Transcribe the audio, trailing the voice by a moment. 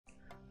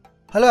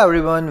Hello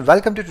everyone,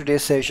 welcome to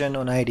today's session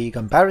on IDE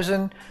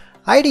comparison.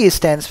 IDE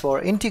stands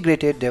for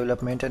Integrated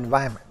Development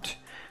Environment.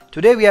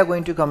 Today we are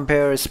going to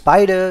compare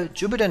Spyder,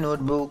 Jupyter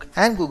Notebook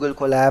and Google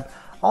Colab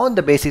on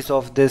the basis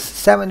of these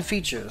 7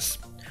 features.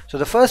 So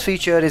the first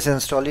feature is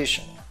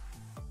installation.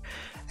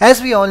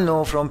 As we all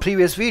know from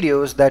previous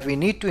videos that we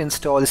need to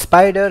install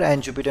Spyder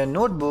and Jupyter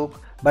Notebook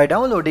by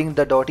downloading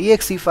the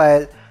 .exe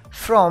file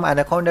from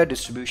Anaconda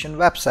distribution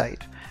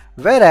website,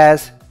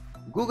 whereas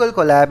Google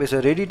Colab is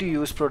a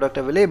ready-to-use product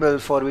available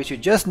for which you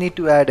just need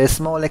to add a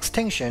small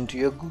extension to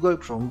your Google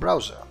Chrome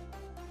browser.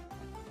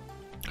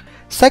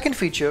 Second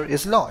feature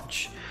is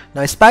launch.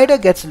 Now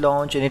Spyder gets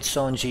launched in its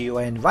own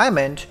GUI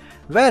environment,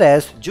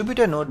 whereas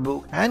Jupyter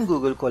Notebook and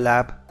Google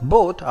Colab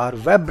both are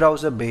web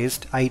browser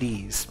based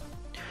IDEs.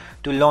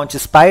 To launch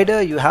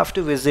Spyder, you have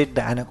to visit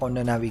the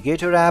Anaconda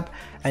Navigator app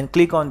and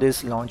click on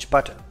this launch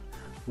button.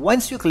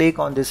 Once you click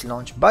on this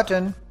launch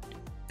button,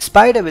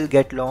 Spyder will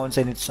get launched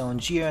in its own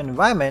GUI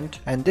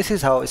environment, and this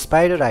is how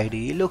Spyder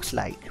IDE looks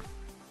like.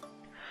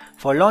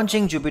 For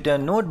launching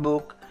Jupyter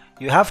Notebook,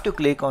 you have to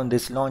click on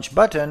this launch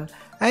button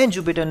and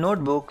Jupyter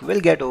Notebook will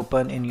get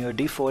open in your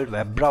default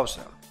web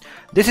browser.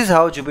 This is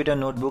how Jupyter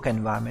Notebook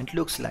environment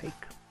looks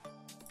like.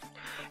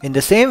 In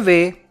the same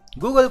way,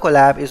 Google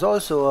Colab is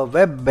also a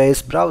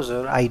web-based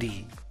browser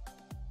IDE.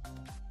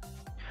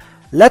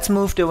 Let's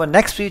move to our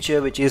next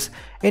feature, which is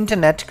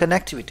internet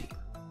connectivity.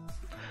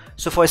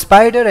 So for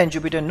Spyder and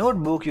Jupyter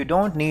Notebook, you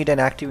don't need an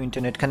active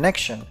internet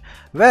connection,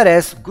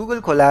 whereas Google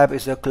Colab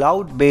is a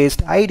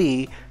cloud-based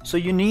IDE, so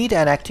you need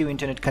an active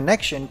internet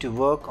connection to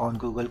work on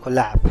Google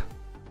Colab.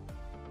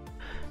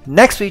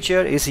 Next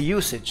feature is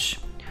usage.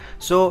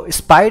 So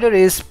Spyder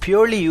is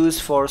purely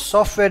used for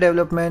software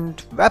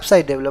development,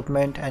 website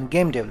development and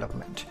game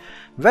development,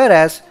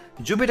 whereas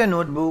Jupyter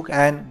Notebook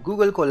and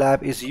Google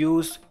Colab is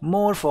used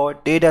more for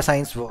data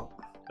science work,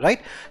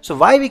 right? So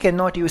why we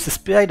cannot use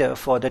Spyder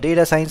for the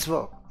data science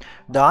work?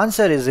 The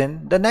answer is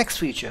in the next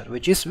feature,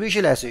 which is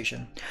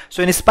visualization.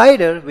 So in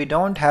Spyder, we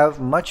don't have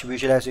much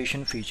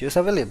visualization features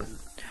available,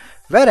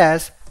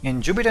 whereas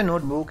in Jupyter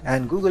Notebook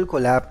and Google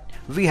Colab,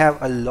 we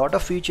have a lot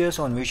of features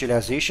on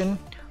visualization,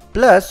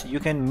 plus you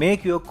can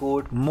make your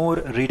code more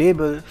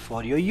readable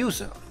for your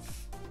user.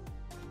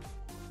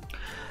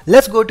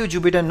 Let's go to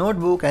Jupyter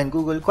Notebook and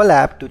Google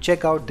Colab to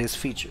check out these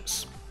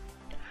features.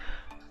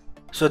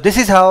 So this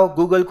is how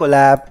Google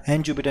Colab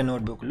and Jupyter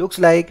Notebook looks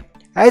like.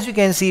 As you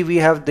can see, we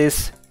have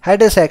this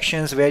header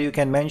sections where you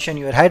can mention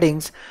your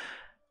headings.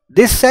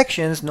 This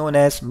section is known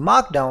as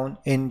Markdown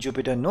in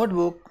Jupyter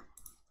Notebook.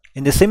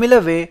 In the similar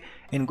way,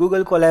 in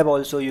Google Colab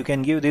also you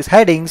can give these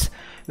headings,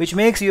 which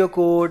makes your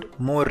code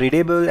more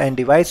readable and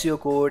divides your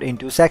code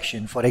into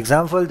sections. For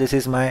example, this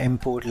is my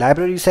import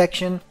library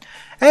section,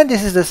 and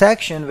this is the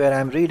section where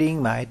I'm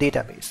reading my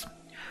database.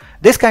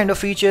 This kind of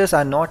features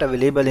are not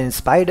available in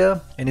Spyder.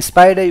 In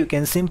Spyder, you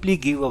can simply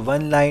give a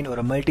one-line or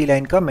a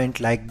multi-line comment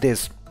like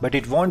this, but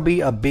it won't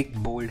be a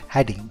big bold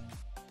heading.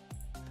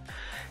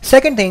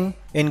 Second thing,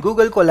 in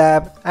Google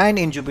Colab and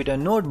in Jupyter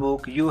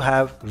Notebook, you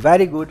have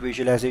very good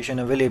visualization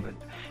available.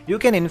 You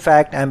can in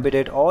fact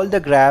embed all the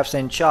graphs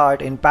and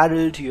chart in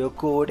parallel to your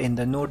code in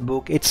the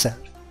notebook itself.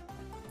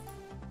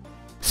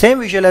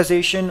 Same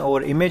visualization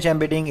or image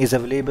embedding is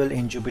available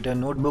in Jupyter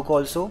Notebook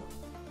also,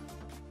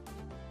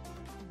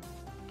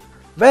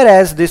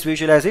 whereas these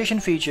visualization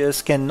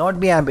features cannot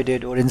be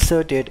embedded or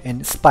inserted in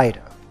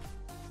Spyder.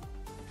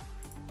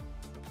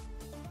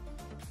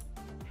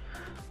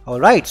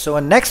 Alright, so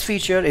our next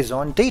feature is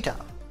on data.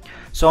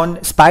 So on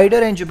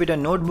Spyder and Jupyter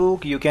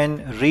Notebook, you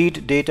can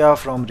read data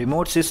from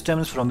remote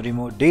systems, from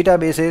remote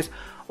databases,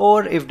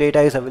 or if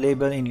data is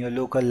available in your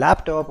local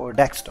laptop or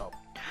desktop.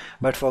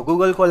 But for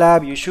Google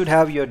Colab, you should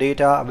have your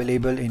data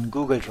available in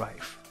Google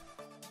Drive.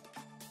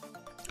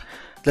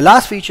 The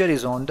last feature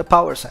is on the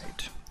power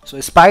side. So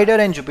Spyder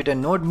and Jupyter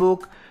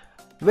Notebook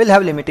will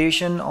have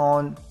limitation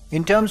on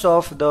in terms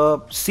of the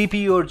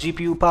CPU or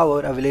GPU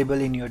power available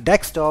in your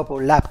desktop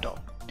or laptop,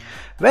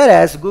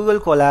 whereas Google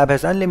Colab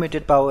has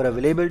unlimited power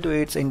available to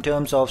it in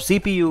terms of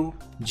CPU,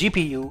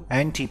 GPU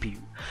and TPU.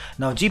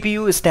 Now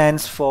GPU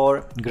stands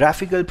for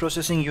Graphical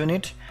Processing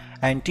Unit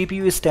and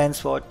TPU stands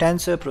for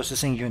Tensor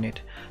Processing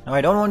Unit. Now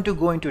I don't want to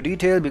go into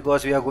detail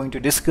because we are going to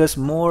discuss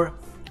more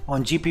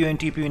on GPU and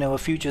TPU in our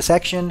future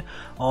section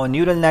on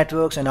neural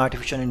networks and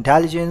artificial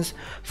intelligence.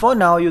 For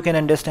now, you can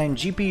understand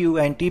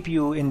GPU and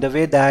TPU in the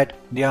way that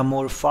they are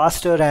more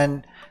faster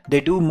and they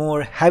do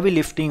more heavy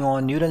lifting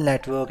on neural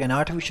network and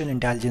artificial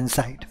intelligence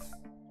side.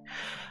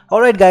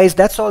 Alright guys,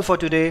 that's all for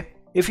today.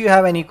 If you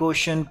have any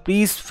question,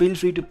 please feel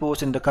free to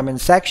post in the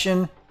comment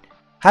section.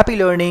 Happy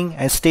learning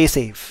and stay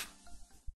safe.